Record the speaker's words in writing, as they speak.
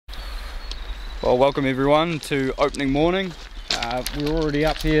Well, welcome everyone to opening morning. We're already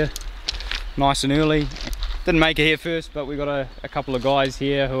up here nice and early. Didn't make it here first, but we got a couple of guys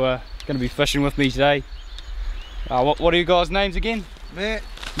here who are going to be fishing with me today. What are you guys' names again? Matt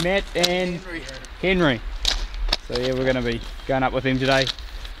and Henry. So yeah, we're going to be going up with them today.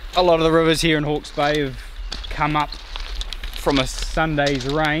 A lot of the rivers here in Hawke's Bay have come up from a Sunday's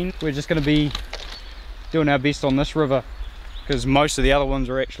rain. We're just going to be doing our best on this river because most of the other ones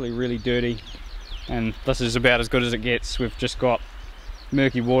are actually really dirty. And this is about as good as it gets. We've just got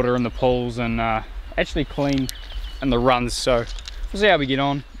murky water in the pools and actually clean in the runs, so we'll see how we get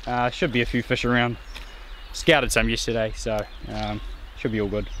on. Should be a few fish around. Scouted some yesterday, so should be all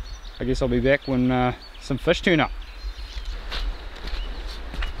good. I guess I'll be back when some fish turn up.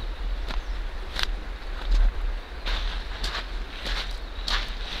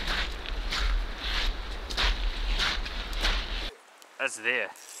 It's there.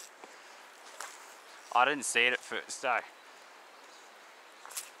 I didn't see it at first, though.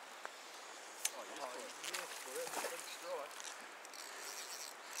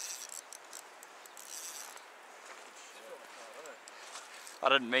 I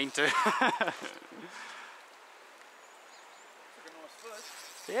didn't mean to.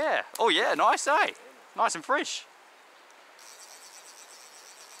 Yeah. Oh yeah, nice, eh? Nice and fresh.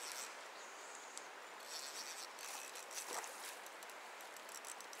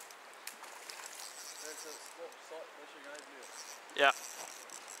 Yeah.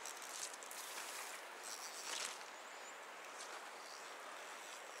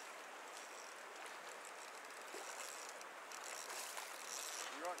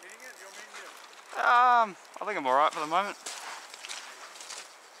 You right getting it? You're meeting it? I think I'm alright for the moment.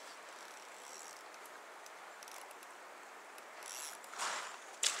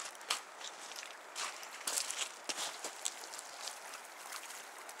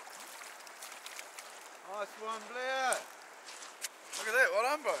 Nice one, Blair. Look at that, well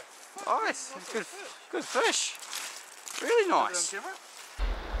done, bro. Nice, good fish. Really nice. There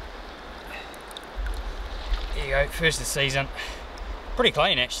you go, first of the season. Pretty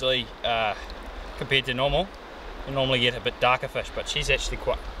clean actually, compared to normal. You normally get a bit darker fish, but she's actually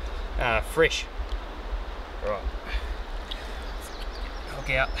quite fresh. Right, hook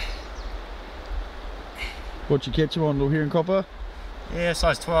out. What you catch him on, little hare and copper? Yeah,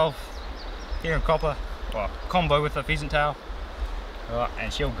 size 12, hare and copper. Well, combo with the pheasant tail. Right,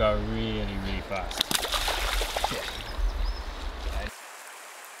 and she'll go really fast. Yeah. Okay.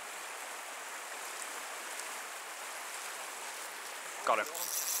 Got him.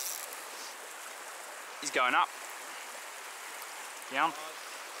 He's going up. Down. I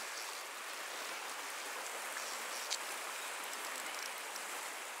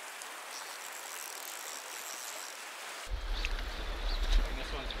think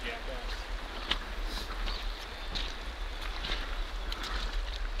this one's a jackass.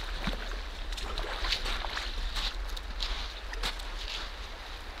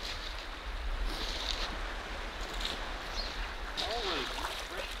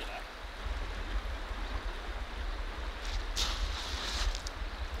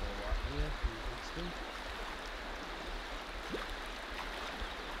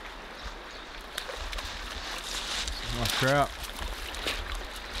 Nice trout.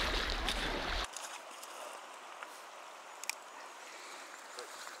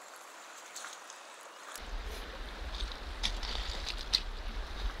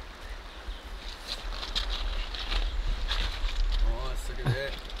 Nice, look at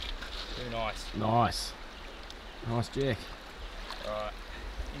that. Very nice. Nice. Nice jack. Alright,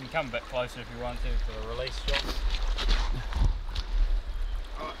 you can come a bit closer if you want to for the release shot.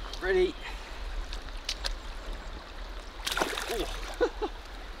 Alright, ready.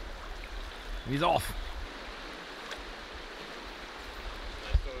 He's off.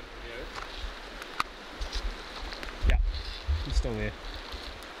 Yeah, he's still there.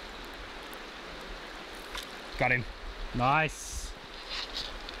 Got him. Nice.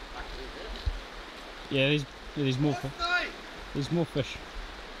 Yeah, there's more fish. There's more fish.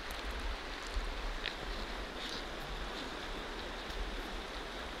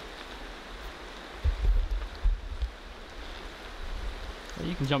 Well,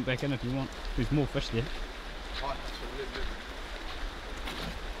 you can jump back in if you want. There's more fish there.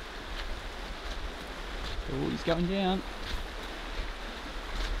 Oh, he's going down.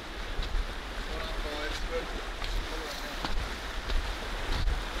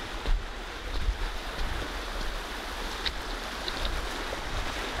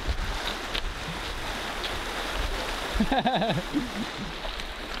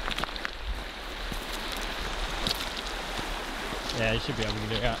 Yeah, you should be able to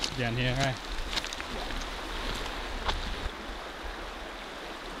get it out down here, right?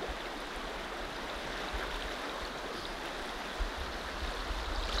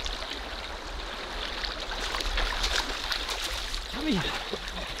 See ya.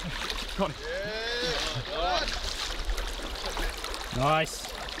 Got him. Yeah.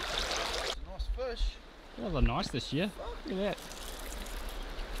 Nice. Nice fish. Oh, they're nice this year. Look at that.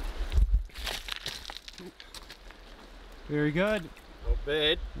 Very good. Not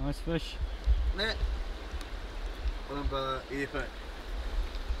bad. Nice fish. Net. Number earphone.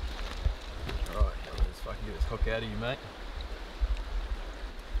 Alright, let's fucking get this hook out of you, mate.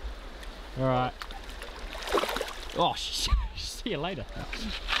 Alright. Oh, see you later.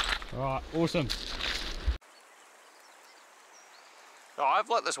 Alright, awesome. So I have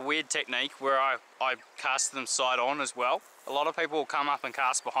like this weird technique where I cast them side on as well. A lot of people will come up and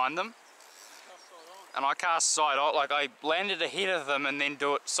cast behind them. And I cast side on, like I landed ahead of them and then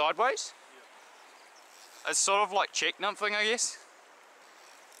do it sideways. It's sort of like check nymphing, I guess.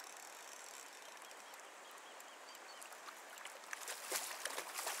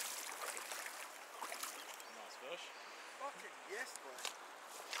 Nice fish. Fucking yes, bro.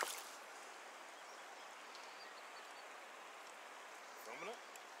 Filming it?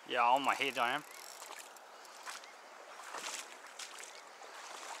 Yeah, on my head I am.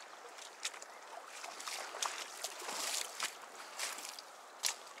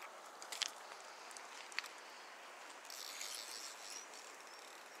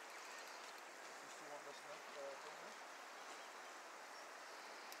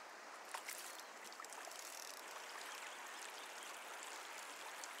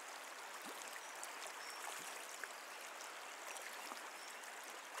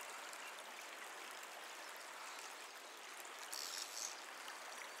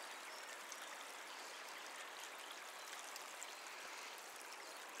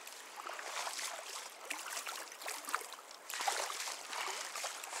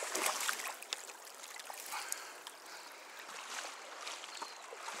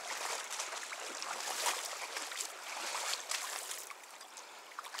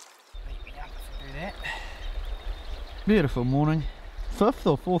 Beautiful morning. Fifth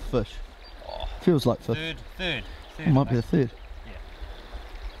or fourth fish? Oh, feels like fifth. Third. It might be the third. Yeah.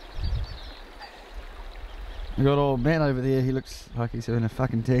 We got old man over there, he looks like he's having a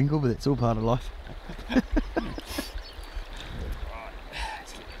fucking tangle, but it's all part of life. Right,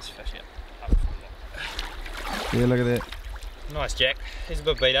 let's get this fish out. Yeah, look at that. Nice Jack. He's a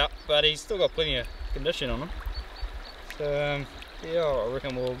bit beat up, but he's still got plenty of condition on him. So yeah, I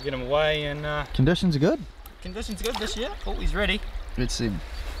reckon we'll get him away and Conditions are good. conditions good this year. Oh, he's ready. Let's see him.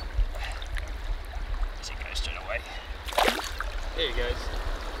 Let's go straight away. There he goes.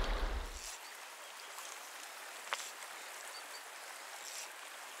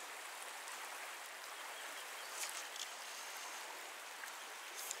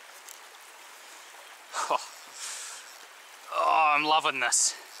 Oh, I'm loving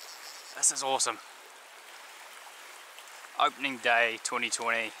this. This is awesome. Opening day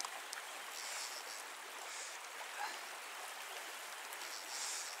 2020.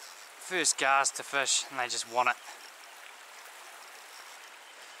 First cast to fish and they just want it.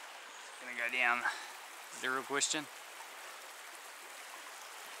 Gonna go down. Is there a question?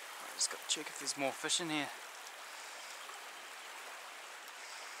 I just got to check if there's more fish in here.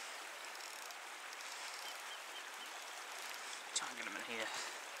 Try and get them in here.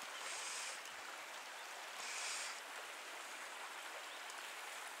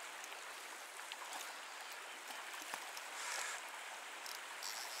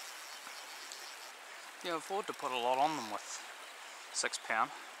 Yeah, I afford to put a lot on them with 6 pound.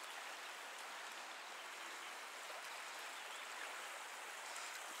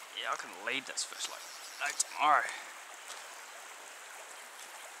 Yeah, I can lead this fish like no tomorrow.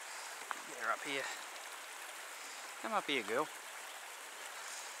 Get her up here. Come up here, girl.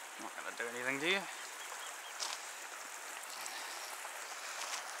 I'm not going to do anything to you.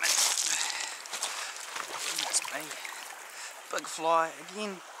 That's me. Big fly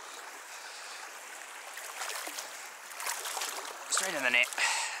again. Straight in the net.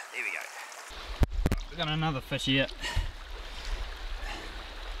 There we go. We've got another fish here.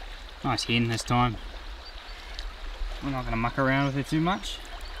 Nice hen this time. We're not going to muck around with it too much.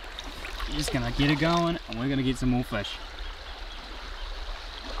 We're just going to get it going and we're going to get some more fish.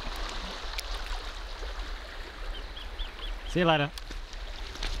 See you later.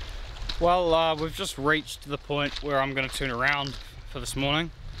 Well, we've just reached the point where I'm going to turn around for this morning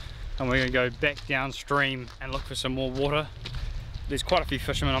and we're going to go back downstream and look for some more water. There's quite a few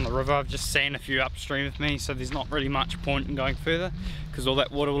fishermen on the river. I've just seen a few upstream of me, so there's not really much point in going further because all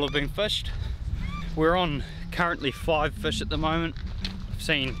that water will have been fished. We're on currently 5 fish at the moment. I've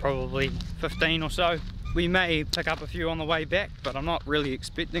seen probably 15 or so. We may pick up a few on the way back, but I'm not really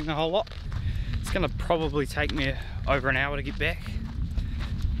expecting a whole lot. It's It's gonna probably take me over an hour to get back.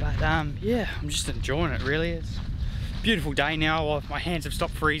 But yeah, I'm just enjoying it really. It's a beautiful day now. My hands have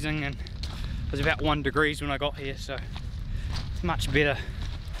stopped freezing and it was about 1 degree when I got here, so it's much better.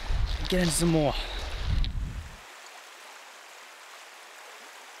 Get into some more.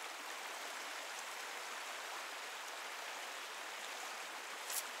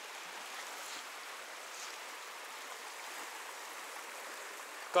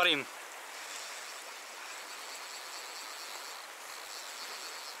 Got him.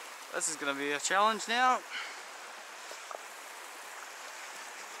 This is going to be a challenge now.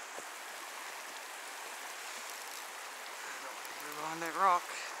 Behind that rock.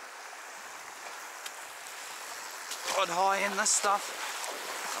 Rod high in this stuff.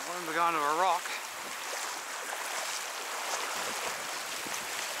 I want him to go into a rock.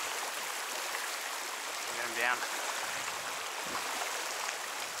 Get him down.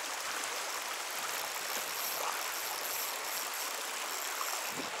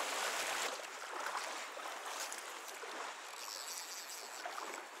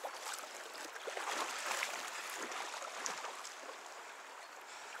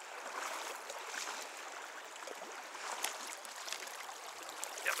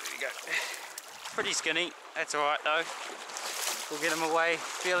 Go. Pretty skinny, that's alright though. We'll get him away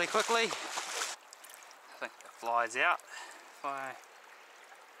fairly quickly. I think the fly's out.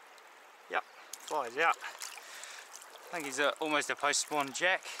 Yep, fly's out. I think he's almost a post-spawn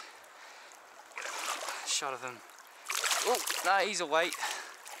jack. Get a shot of him. Oh, no, he's away.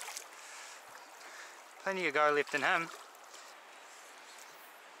 Plenty of go left in him.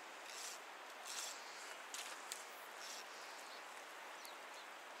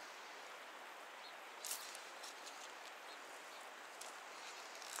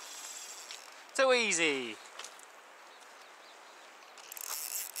 Too easy.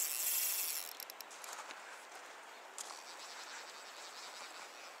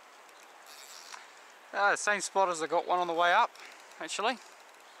 The same spot as I got one on the way up, actually.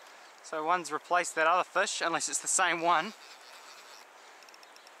 So one's replaced that other fish, unless it's the same one.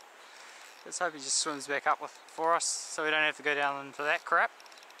 Let's hope he just swims back up for us, so we don't have to go down into that crap.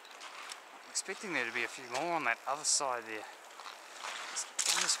 I'm expecting there to be a few more on that other side there.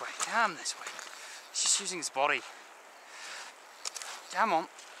 Come this way, come this way. He's just using his body. Come on,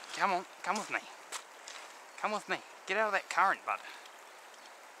 come on, come with me. Come with me. Get out of that current, bud.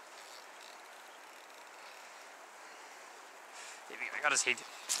 There we go, I got his head.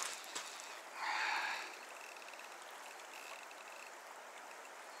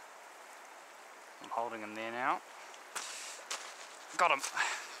 I'm holding him there now. Got him.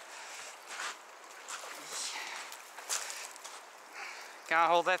 Can't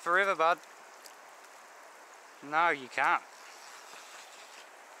hold that forever, bud. No, you can't.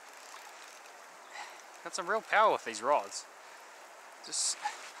 Got some real power with these rods. Just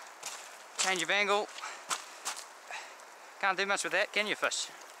change of angle. Can't do much with that, can you, fish?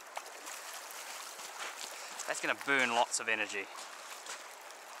 That's going to burn lots of energy.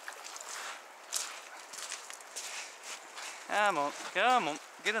 Come on, come on,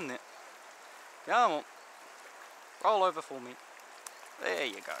 get in there. Come on. Roll over for me. There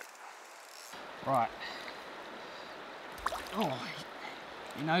you go. Right. Oh,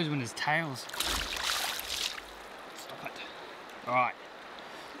 he knows when his tail's... Stop it. Alright.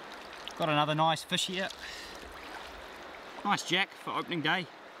 Got another nice fish here. Nice jack for opening day.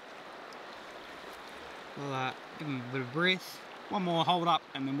 We'll give him a bit of breath. One more hold up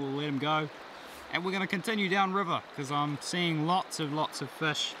and then we'll let him go. And we're going to continue down river because I'm seeing lots of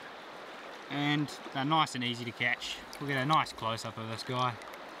fish. And they're nice and easy to catch. We'll get a nice close up of this guy.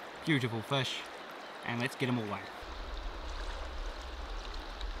 Beautiful fish. And let's get him away.